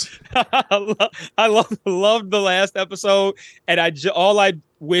 Nice. I loved the last episode, and all I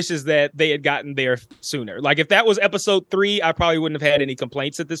wish is that they had gotten there sooner. Like if that was episode 3, I probably wouldn't have had any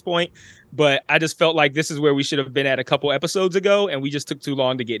complaints at this point. But I just felt like this is where we should have been at a couple episodes ago, and we just took too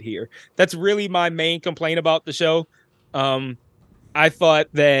long to get here. That's really my main complaint about the show. I thought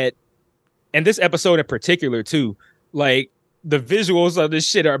that, and this episode in particular too, like, the visuals of this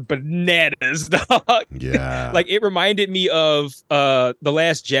shit are bananas, dog. Yeah. Like it reminded me of The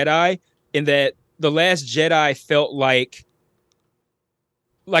Last Jedi, in that The Last Jedi felt like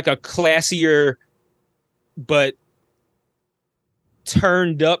a classier but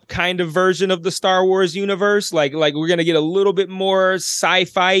turned up kind of version of the Star Wars universe. Like we're gonna get a little bit more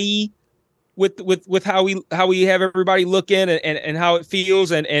sci-fi with how we have everybody looking and how it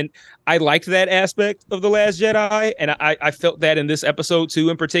feels, and I liked that aspect of The Last Jedi, and I felt that in this episode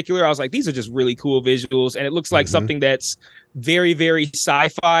too. In particular, I was like, these are just really cool visuals, and it looks like something that's very, very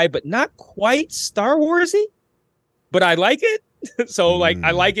sci-fi, but not quite Star Warsy. But I like it, so like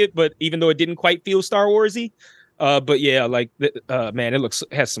I like it, but even though it didn't quite feel Star Warsy, but yeah, like man, it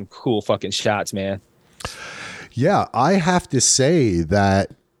has some cool fucking shots, man. Yeah, I have to say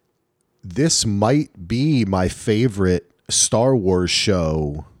that this might be my favorite Star Wars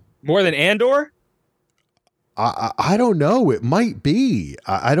show. More than Andor? I don't know. It might be.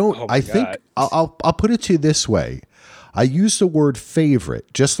 I don't. Oh I think I'll put it to you this way. I use the word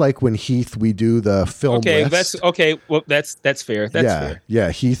favorite, just like when Heath we do the film. Okay, list. that's okay. Well, that's fair. That's fair.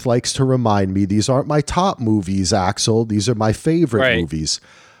 Yeah. Heath likes to remind me these aren't my top movies, Axel. These are my favorite movies.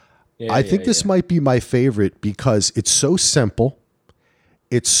 Yeah, I think this might be my favorite because it's so simple.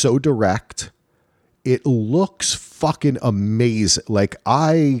 It's so direct. It looks fucking amazing. Like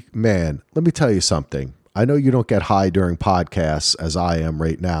let me tell you something. I know you don't get high during podcasts as I am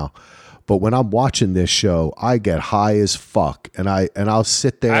right now, but when I'm watching this show, I get high as fuck, and I'll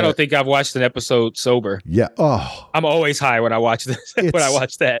sit there. I don't think I've watched an episode sober. Yeah. Oh, I'm always high when I watch this. When I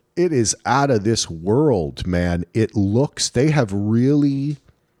watch that, it is out of this world, man. It looks. They have really,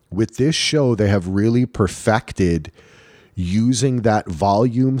 with this show, they have really perfected using that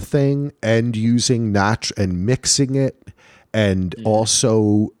volume thing and using and mixing it, and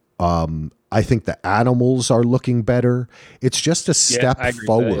also I think the animals are looking better. It's just a step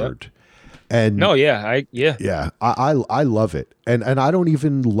forward. And no, I love it. And I don't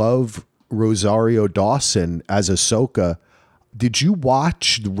even love Rosario Dawson as Ahsoka. Did you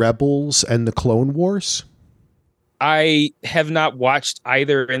watch Rebels and the Clone Wars? I have not watched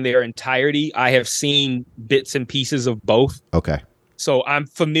either in their entirety. I have seen bits and pieces of both. Okay. So I'm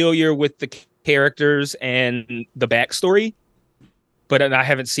familiar with the characters and the backstory, but I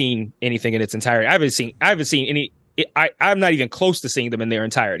haven't seen anything in its entirety. I haven't seen any. I'm not even close to seeing them in their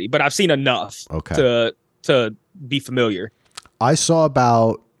entirety, but I've seen enough to be familiar. I saw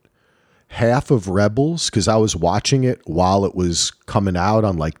about half of Rebels because I was watching it while it was coming out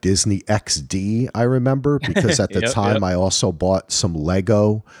on like Disney XD, I remember, because at the time I also bought some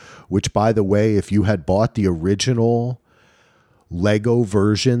Lego, which, by the way, if you had bought the original Lego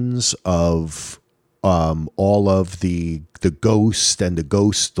versions of all of the Ghost and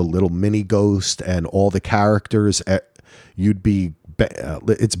the little mini Ghost and all the characters, you'd be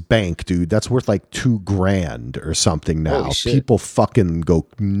it's bank, dude. That's worth like $2,000 or something now. People fucking go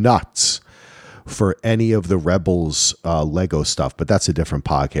nuts for any of the Rebels Lego stuff, but that's a different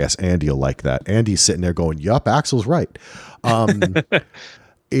podcast. Andy will like that. Andy's sitting there going, yup, Axel's right.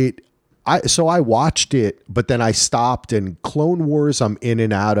 So I watched it, but then I stopped, and Clone Wars I'm in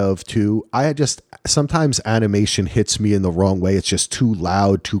and out of too. Sometimes animation hits me in the wrong way. It's just too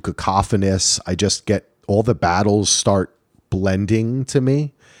loud, too cacophonous. I just get all the battles start blending to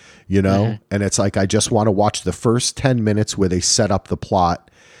me, and it's like I just want to watch the first 10 minutes where they set up the plot,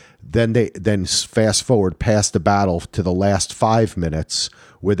 then fast forward past the battle to the last 5 minutes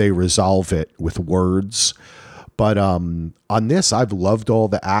where they resolve it with words. But on this, I've loved all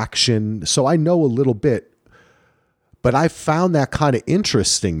the action, so I know a little bit But I found that kind of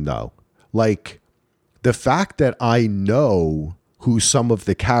interesting, though. Like, the fact that I know who some of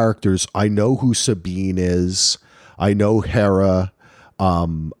the characters, I know who Sabine is, I know Hera,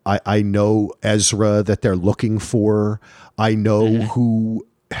 I know Ezra that they're looking for, I know who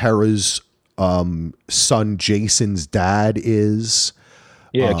Hera's son Jason's dad is.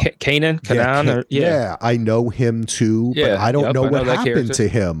 Yeah, Kanan. I know him too, but I don't know what happened to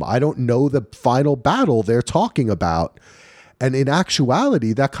him. I don't know the final battle they're talking about. And in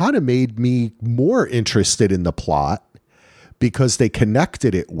actuality, that kind of made me more interested in the plot because they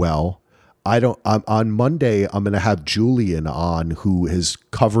connected it well. On Monday, I'm going to have Julian on, who is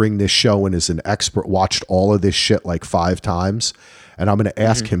covering this show and is an expert, watched all of this shit like 5 times. And I'm going to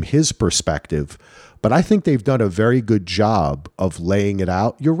ask him his perspective. But I think they've done a very good job of laying it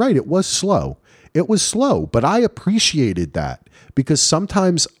out. You're right. It was slow. But I appreciated that because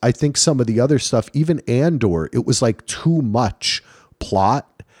sometimes I think some of the other stuff, even Andor, it was like too much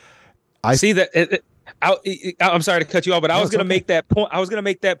plot. I see that. I'm sorry to cut you off, but I was going to make that point. I was going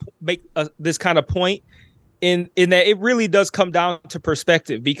to make this kind of point in that it really does come down to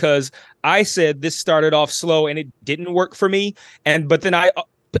perspective, because I said this started off slow and it didn't work for me. But then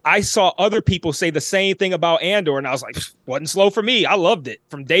I saw other people say the same thing about Andor, and I was like, wasn't slow for me. I loved it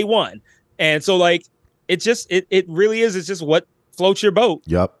from day one. And so like, it really is. It's just what floats your boat.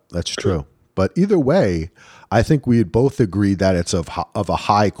 Yep, that's true. But either way, I think we'd both agree that it's of a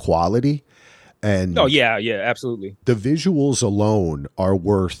high quality. And yeah, absolutely. The visuals alone are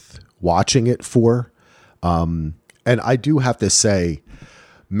worth watching it for. And I do have to say,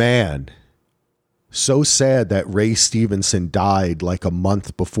 man, so sad that Ray Stevenson died like a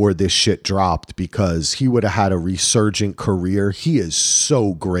month before this shit dropped, because he would have had a resurgent career. He is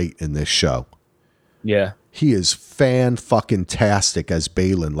so great in this show. Yeah. He is fan-fucking-tastic as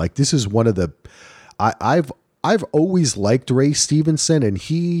Balin. Like, this is one of the... I've always liked Ray Stevenson, and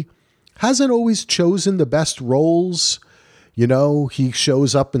he hasn't always chosen the best roles. You know, he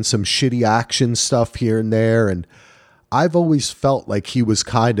shows up in some shitty action stuff here and there, and I've always felt like he was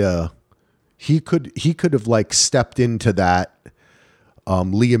kind of... He could have like stepped into that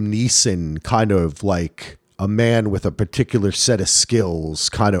Liam Neeson kind of like a man with a particular set of skills,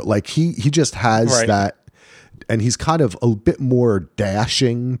 kind of like he just has that, and he's kind of a bit more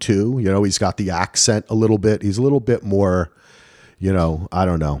dashing too. You know, he's got the accent a little bit. He's a little bit more, you know, I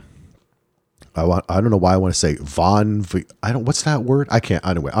don't know. I don't know why I want to say what's that word? I can't,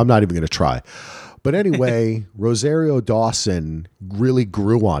 anyway, I'm not even going to try. But anyway, Rosario Dawson really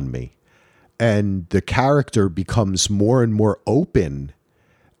grew on me. And the character becomes more and more open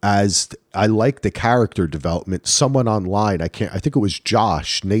as I like the character development. Someone online, I think it was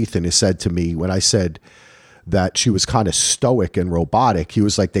Josh Nathan, has said to me when I said that she was kind of stoic and robotic, he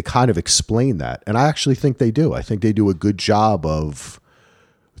was like, they kind of explain that. And I actually think they do. I think they do a good job of,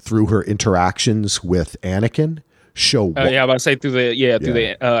 through her interactions with Anakin, show. I was about to say through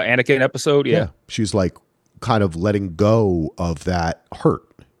the Anakin episode. Yeah. She's like kind of letting go of that hurt,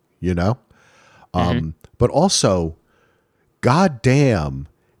 you know? But also, goddamn,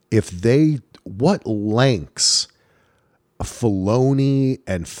 what lengths Filoni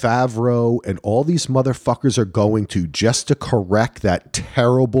and Favreau and all these motherfuckers are going to just to correct that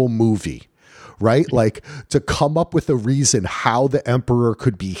terrible movie, right? Like, to come up with a reason how the Emperor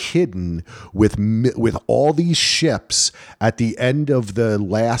could be hidden with all these ships at the end of the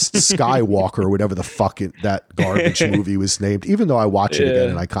last Skywalker or whatever the fuck that garbage movie was named, even though I watch it again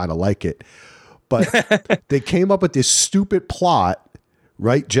and I kind of like it. But they came up with this stupid plot,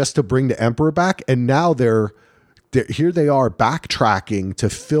 right, just to bring the Emperor back. And now they're here they are backtracking to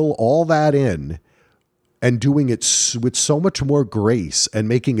fill all that in and doing it with so much more grace and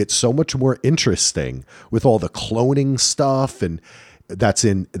making it so much more interesting with all the cloning stuff. And that's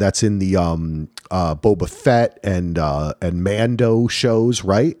in the Boba Fett and Mando shows,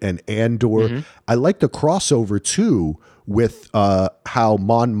 right? And Andor. I like the crossover too with how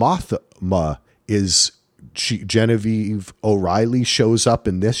Mon Mothma is Genevieve O'Reilly shows up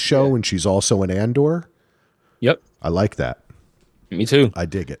in this show, and she's also in Andor. Yep, I like that. Me too. I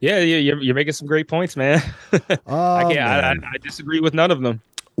dig it. Yeah, you're making some great points, man. I disagree with none of them.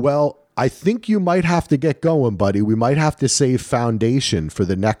 Well, I think you might have to get going, buddy. We might have to save Foundation for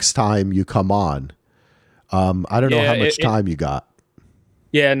the next time you come on. I don't know how much time you got.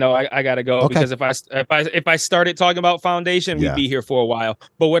 Yeah, no, I gotta go because if I started talking about Foundation, we'd be here for a while.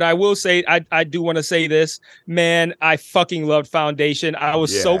 But what I will say, I do want to say this, man. I fucking loved Foundation. I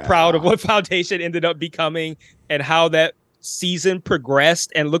was so proud of what Foundation ended up becoming and how that season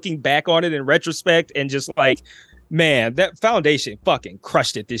progressed. And looking back on it in retrospect, and just like, man, that Foundation fucking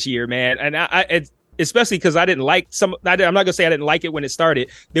crushed it this year, man. And especially because I didn't like I'm not gonna say I didn't like it when it started.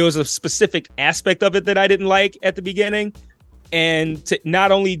 There was a specific aspect of it that I didn't like at the beginning, and to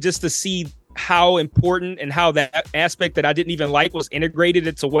not only just to see how important and how that aspect that I didn't even like was integrated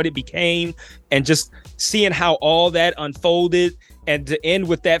into what it became, and just seeing how all that unfolded, and to end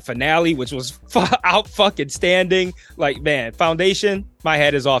with that finale, which was out fucking standing. Like, man, Foundation, my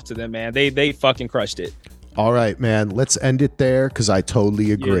hat is off to them, man. They fucking crushed it. All right, man. Let's end it there because I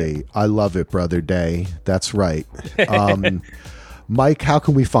totally agree. Yeah. I love it, Brother Day. That's right. Mike, how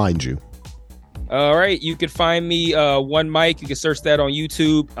can we find you? All right. You can find me, One Mike. You can search that on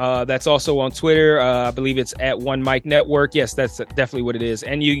YouTube. That's also on Twitter. I believe it's at One Mike Network. Yes, that's definitely what it is.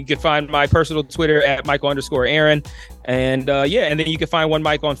 And you can find my personal Twitter at Michael_Aaron. And and then you can find One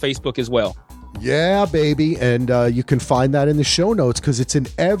Mike on Facebook as well. Yeah, baby. And you can find that in the show notes because it's in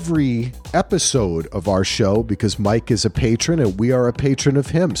every episode of our show because Mike is a patron and we are a patron of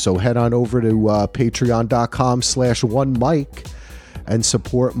him. So head on over to patreon.com/OneMike and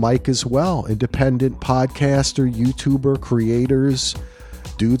support Mike as well. Independent podcaster, YouTuber, creators,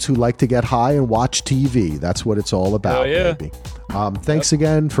 dudes who like to get high and watch TV. That's what it's all about, baby. Thanks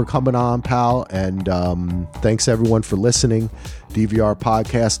again for coming on, pal. And thanks everyone for listening.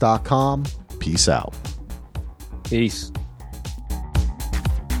 DVRpodcast.com. Peace out. Peace.